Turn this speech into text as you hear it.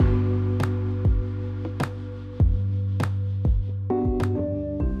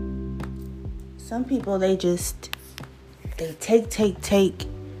some people, they take,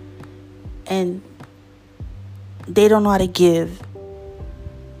 and they don't know how to give.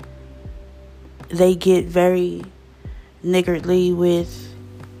 They get very niggardly with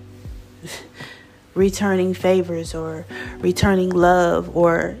returning favors or returning love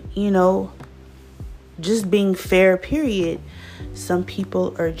or, just being fair, period. Some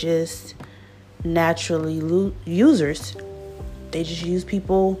people are just naturally users. They just use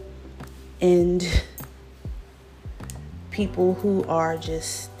people, and people who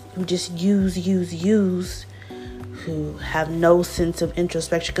just use, who have no sense of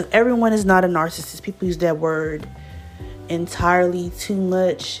introspection, because everyone is not a narcissist. People use that word entirely too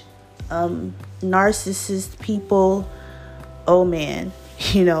much. Narcissist people, oh man,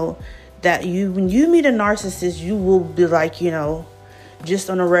 that when you meet a narcissist, you will be like,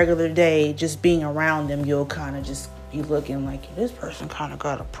 just on a regular day, just being around them, you'll kind of just be looking like, this person kind of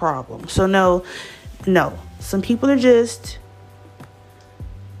got a problem. So no, some people are just,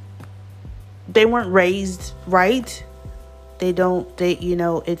 they weren't raised right.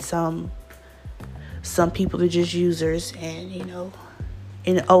 It's some people are just users, and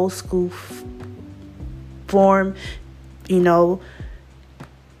in old school form,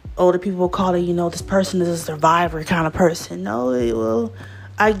 older people will call it, this person is a survivor kind of person. No,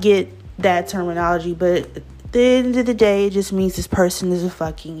 I get that terminology, but at the end of the day, it just means this person is a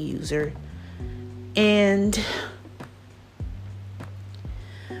fucking user. And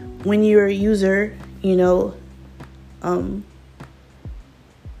when you're a user,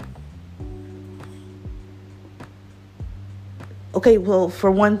 okay, well, for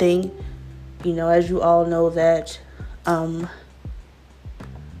one thing, as you all know that, and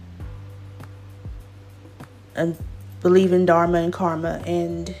believe in dharma and karma,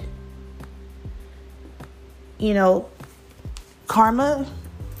 and karma,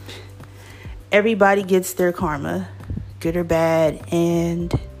 everybody gets their karma, good or bad,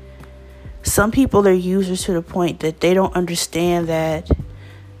 and some people are users to the point that they don't understand that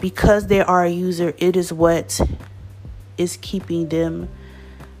because they are a user, it is what is keeping them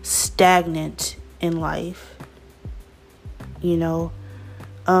stagnant in life.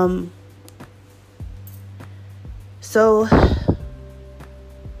 So I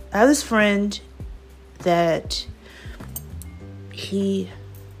have this friend that he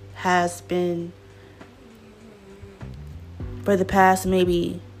has been, for the past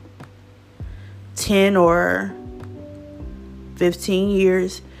maybe 10 or 15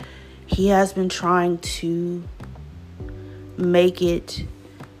 years, he has been trying to make it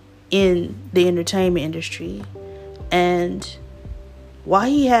in the entertainment industry. And while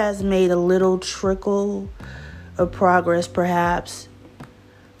he has made a little trickle of progress, perhaps,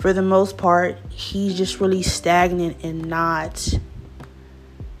 for the most part, he's just really stagnant and not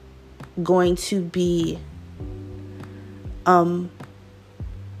going to be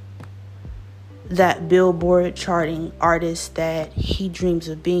that Billboard charting artist that he dreams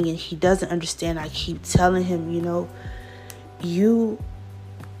of being. And he doesn't understand. I keep telling him,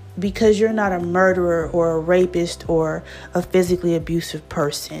 because you're not a murderer or a rapist or a physically abusive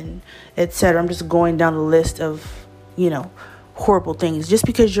person, etc. I'm just going down the list of, horrible things. Just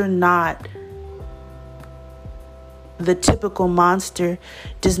because you're not the typical monster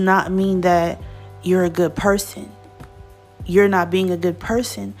does not mean that you're a good person. You're not being a good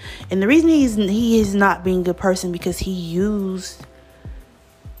person. And the reason he is not being a good person because he uses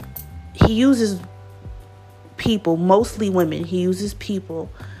people, mostly women. He uses people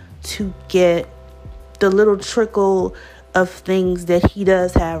to get the little trickle of things that he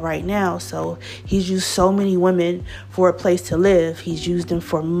does have right now. So he's used so many women for a place to live. He's used them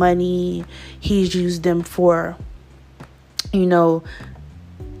for money. He's used them for, to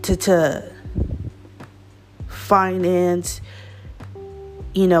finance,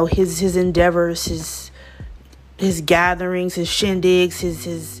 his endeavors, his gatherings, his shindigs,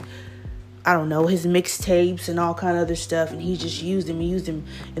 his I don't know, his mixtapes and all kind of other stuff. And he just used them.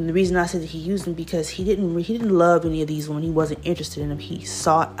 And the reason I said that he used them because he didn't love any of these women. He wasn't interested in them. He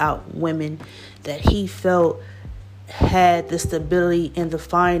sought out women that he felt had the stability and the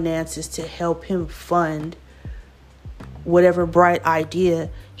finances to help him fund whatever bright idea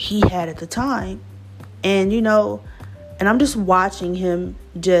he had at the time. And, and I'm just watching him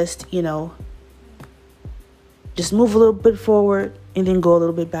just move a little bit forward and then go a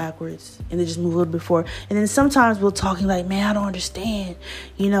little bit backwards and then just move a little bit forward. And then sometimes we're talking like, man, I don't understand,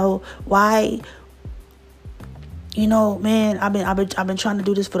 why, man, I've been trying to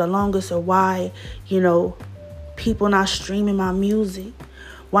do this for the longest, or why, people not streaming my music.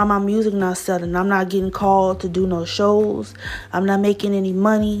 Why my music not selling? I'm not getting called to do no shows. I'm not making any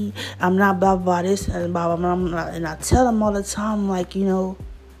money. I'm not blah, blah, this and blah, blah, blah. And I tell them all the time, like,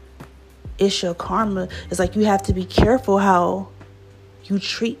 it's your karma. It's like you have to be careful how you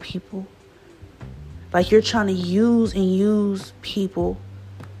treat people. Like you're trying to use people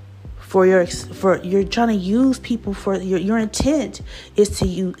you're trying to use people for your intent is to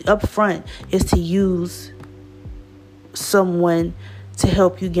use up front is to use someone to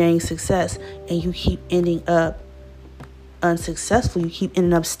help you gain success, and you keep ending up unsuccessful. You keep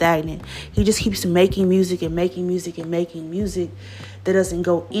ending up stagnant. He just keeps making music and making music and making music that doesn't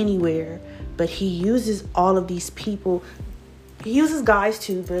go anywhere. But he uses all of these people. He uses guys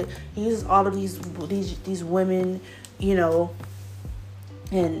too, but he uses all of these women,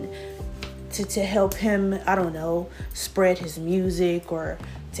 and to help him, I don't know, spread his music, or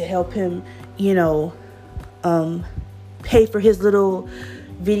to help him, pay for his little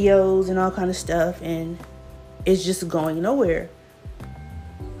videos and all kind of stuff, and it's just going nowhere.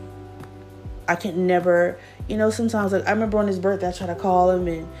 I can never, sometimes, like, I remember on his birthday, I try to call him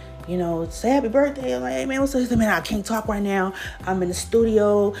and, say happy birthday. I'm like, hey man, what's up? Man, I can't talk right now. I'm in the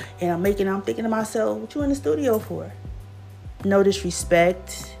studio and I'm thinking to myself, what you in the studio for? No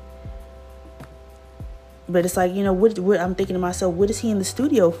disrespect. But it's like, what I'm thinking to myself, what is he in the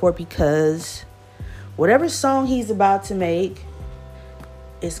studio for? Because whatever song he's about to make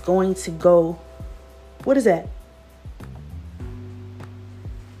is going to go. What is that?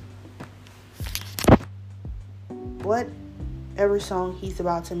 Whatever song he's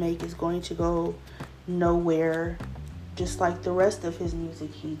about to make is going to go nowhere. Just like the rest of his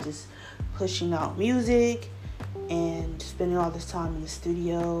music. He just pushing out music and spending all this time in the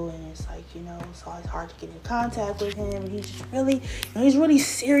studio, and it's like, it's always hard to get in contact with him. And he's just really, he's really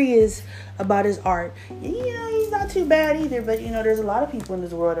serious about his art. He's not too bad either, but there's a lot of people in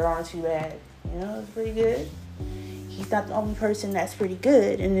this world that aren't too bad. It's pretty good. He's not the only person that's pretty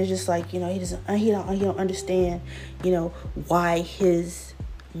good, and it's just like, he don't understand, why his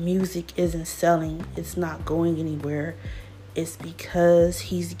music isn't selling. It's not going anywhere. It's because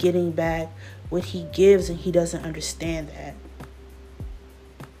he's getting back what he gives, and he doesn't understand that.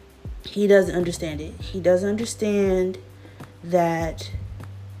 He doesn't understand it. He doesn't understand that,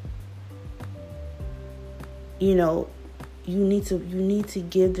 you need to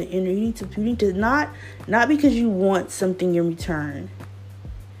give the inner, you need to not because you want something in return.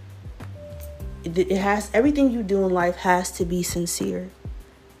 It has, everything you do in life has to be sincere.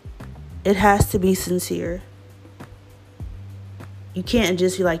 It has to be sincere. You can't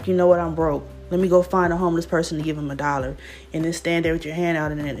just be like, I'm broke. Let me go find a homeless person to give him $1, and then stand there with your hand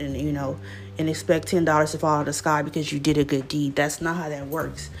out and expect $10 to fall out of the sky because you did a good deed. That's not how that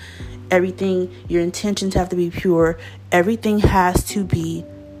works. Everything, your intentions have to be pure. Everything has to be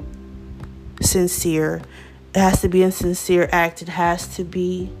sincere. It has to be a sincere act. You have to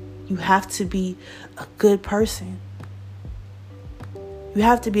be a good person. You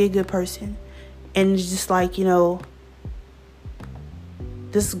have to be a good person. And it's just like,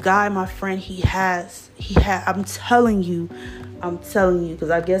 this guy, my friend, I'm telling you, because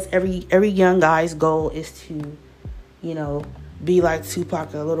I guess every young guy's goal is to, be like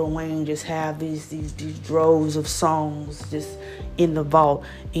Tupac or Lil Wayne, just have these droves of songs just in the vault.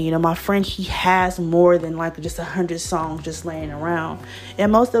 And, my friend, he has more than like just 100 songs just laying around,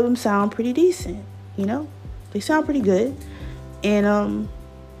 and most of them sound pretty decent. They sound pretty good, and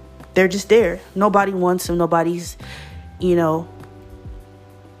they're just there. Nobody wants them. Nobody's,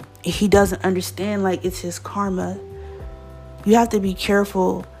 he doesn't understand, like, it's his karma. You have to be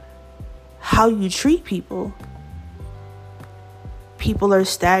careful how you treat people. People are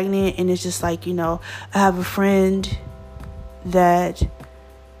stagnant, and it's just like, I have a friend that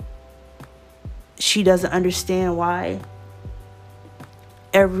she doesn't understand why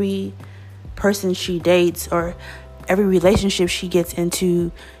every person she dates or every relationship she gets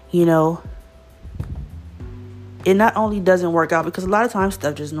into, it not only doesn't work out, because a lot of times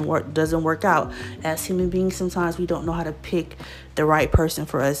stuff doesn't work out. As human beings, sometimes we don't know how to pick the right person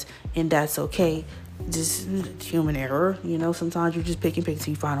for us, and that's okay. Just human error, sometimes you just pick until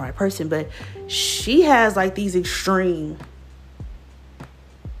you find the right person. But she has like these extreme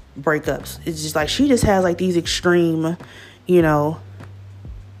breakups. It's just like she just has like these extreme,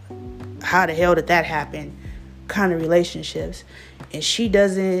 how the hell did that happen kind of relationships. And she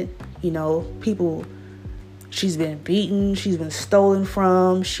doesn't, people, she's been beaten, she's been stolen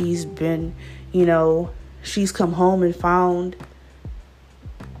from, she's been, she's come home and found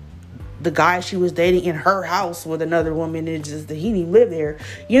the guy she was dating in her house with another woman. It's just that he didn't live there.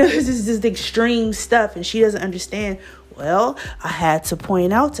 It's just extreme stuff. And she doesn't understand. Well, I had to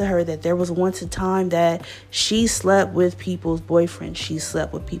point out to her that there was once a time that she slept with people's boyfriends. She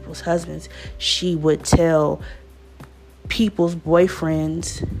slept with people's husbands. She would tell people's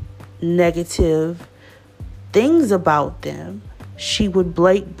boyfriends negative things about them. She would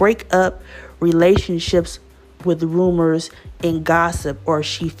break up relationships with rumors and gossip, or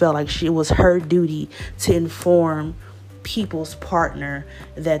she felt like it was her duty to inform people's partner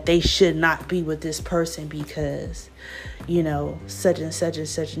that they should not be with this person because, such and such and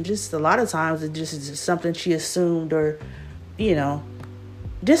such. And just a lot of times it just is something she assumed or,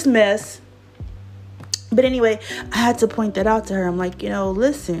 just mess. But anyway, I had to point that out to her. I'm like,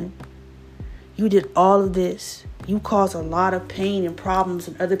 listen, you did all of this. You caused a lot of pain and problems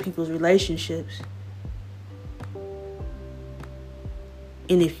in other people's relationships.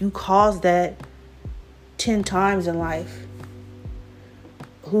 And if you cause that 10 times in life,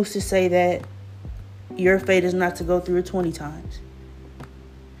 who's to say that your fate is not to go through it 20 times?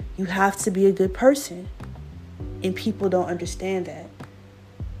 You have to be a good person. And people don't understand that.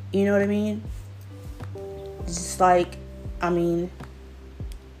 You know what I mean? It's just like, I don't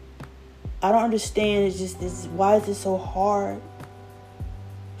understand. It's just this. Why is it so hard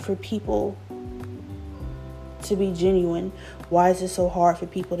for people to be genuine? Why is it so hard for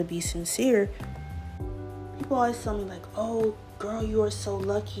people to be sincere? People always tell me like, oh, girl, you are so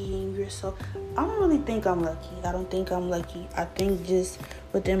lucky and you're so... I don't really think I'm lucky. I don't think I'm lucky. I think just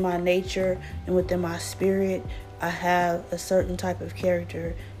within my nature and within my spirit, I have a certain type of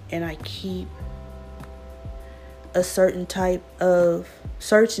character and I keep a certain type of...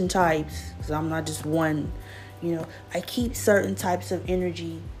 certain types, because I'm not just one, I keep certain types of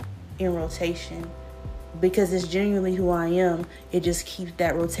energy in rotation because it's genuinely who I am. It just keeps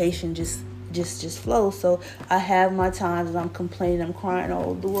that rotation just flow. So I have my times and I'm complaining, I'm crying,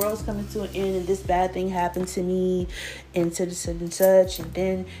 oh, the world's coming to an end and this bad thing happened to me and such and such. And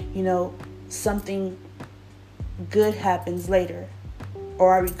then, something good happens later,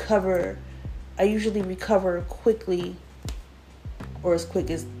 or I usually recover quickly, or as quick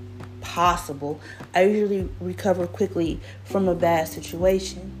as possible. I usually recover quickly from a bad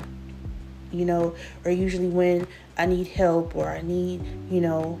situation, or usually when I need help or I need,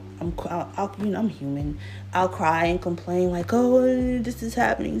 I'm human. I'll cry and complain like, oh, this is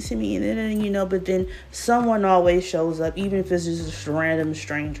happening to me. And then, but then someone always shows up, even if it's just a random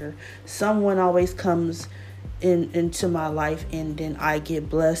stranger. Someone always comes into my life and then I get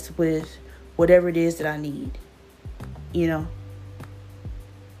blessed with whatever it is that I need,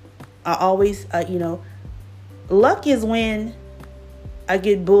 I always, luck is when I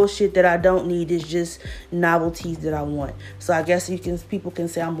get bullshit that I don't need. It's just novelties that I want. So I guess people can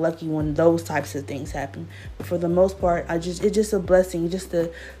say I'm lucky when those types of things happen. But for the most part, it's just a blessing, just a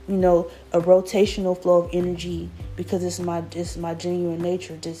rotational flow of energy because it's my genuine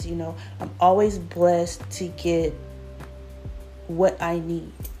nature. Just, I'm always blessed to get what I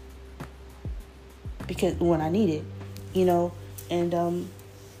need because when I need it, and,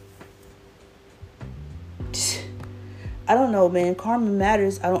 I don't know, man. Karma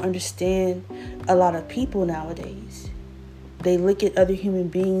matters. I don't understand a lot of people nowadays. They look at other human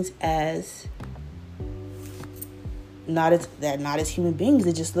beings as not as human beings.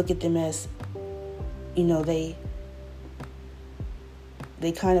 They just look at them as, they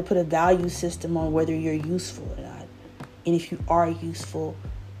kind of put a value system on whether you're useful or not. And if you are useful,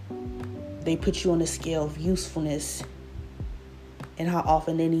 they put you on a scale of usefulness and how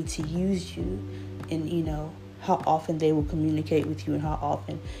often they need to use you, and how often they will communicate with you and how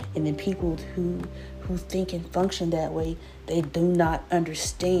often. And then people who think and function that way, they do not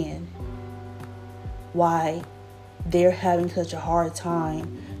understand why they're having such a hard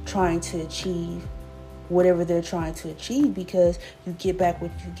time trying to achieve whatever they're trying to achieve, because you get back what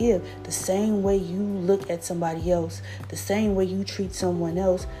you give. The same way you look at somebody else, the same way you treat someone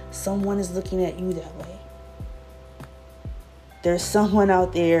else, someone is looking at you that way. There's someone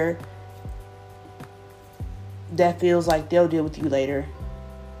out there that feels like they'll deal with you later.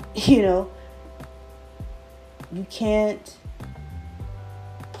 You can't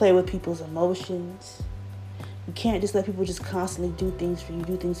play with people's emotions. You can't just let people just constantly do things for you,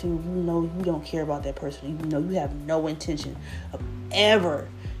 you don't care about that person. You have no intention of ever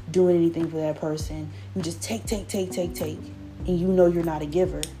doing anything for that person. You just take. And you're not a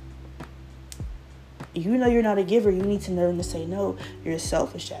giver. You're not a giver. You need to learn to say no. You're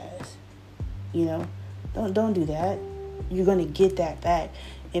selfish ass. Don't do that. You're going to get that back.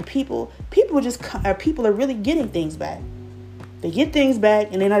 And people are really getting things back. They get things back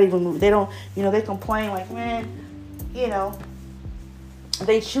and they're not even, they don't, they complain like, man,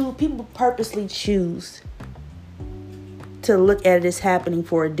 people purposely choose to look at it as happening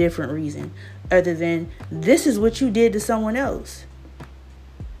for a different reason other than this is what you did to someone else.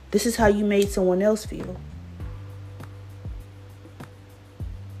 This is how you made someone else feel.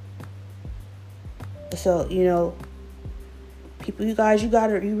 So, people, you guys, you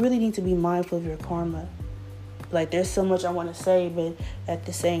really need to be mindful of your karma. Like, there's so much I want to say, but at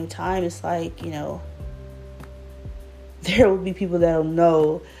the same time, it's like, there will be people that'll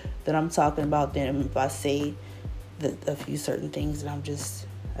know that I'm talking about them if I say a few certain things, and I just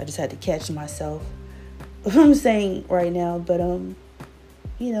had to catch myself. What I'm saying right now, but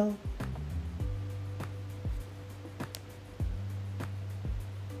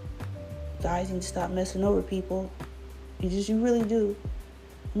guys need to stop messing over people. You really do.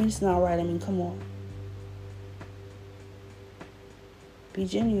 I mean, it's not right. I mean, come on. Be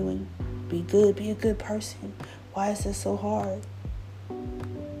genuine. Be good. Be a good person. Why is this so hard?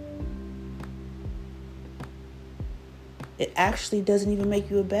 It actually doesn't even make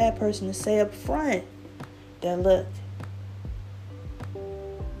you a bad person to say up front that, look,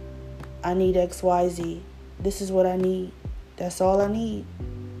 I need XYZ. This is what I need. That's all I need.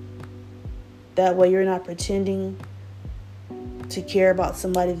 That way you're not pretending to care about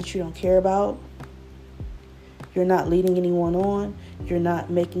somebody that you don't care about. You're not leading anyone on. You're not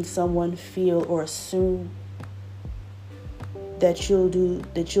making someone feel or assume that you'll do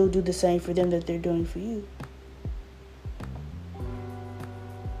the same for them that they're doing for you.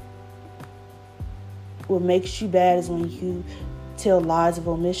 What makes you bad is when you tell lies of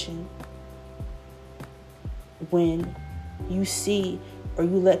omission. When you see or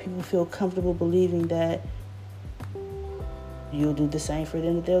you let people feel comfortable believing that you'll do the same for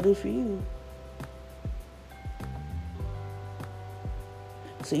them that they'll do for you.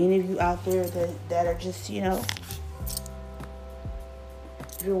 So any of you out there that are just, if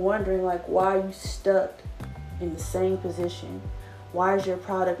you're wondering, like, why are you stuck in the same position? Why is your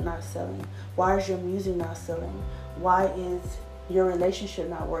product not selling? Why is your music not selling? Why is your relationship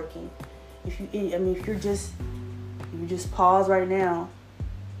not working? If you just pause right now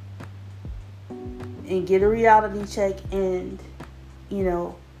and get a reality check and,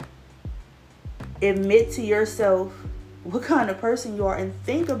 admit to yourself what kind of person you are and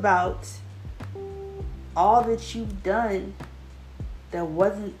think about all that you've done that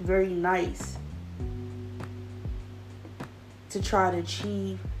wasn't very nice to try to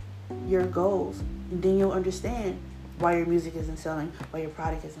achieve your goals. And then you'll understand why your music isn't selling, why your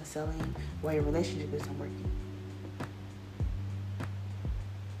product isn't selling, why your relationship isn't working.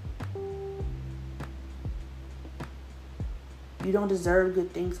 You don't deserve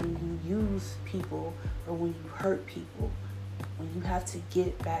good things when you use people or when you hurt people. When you have to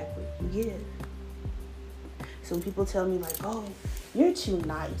get back what you give. So when people tell me like, oh, you're too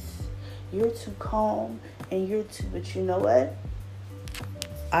nice, you're too calm, and but you know what?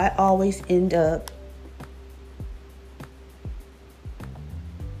 I always end up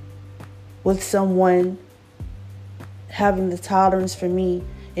with someone having the tolerance for me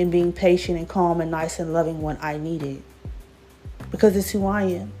and being patient and calm and nice and loving when I need it. Because it's who I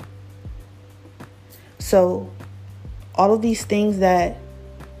am. So all of these things that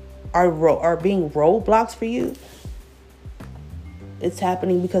are being roadblocks for you, it's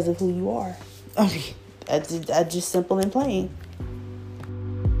happening because of who you are. I mean, that's just simple and plain.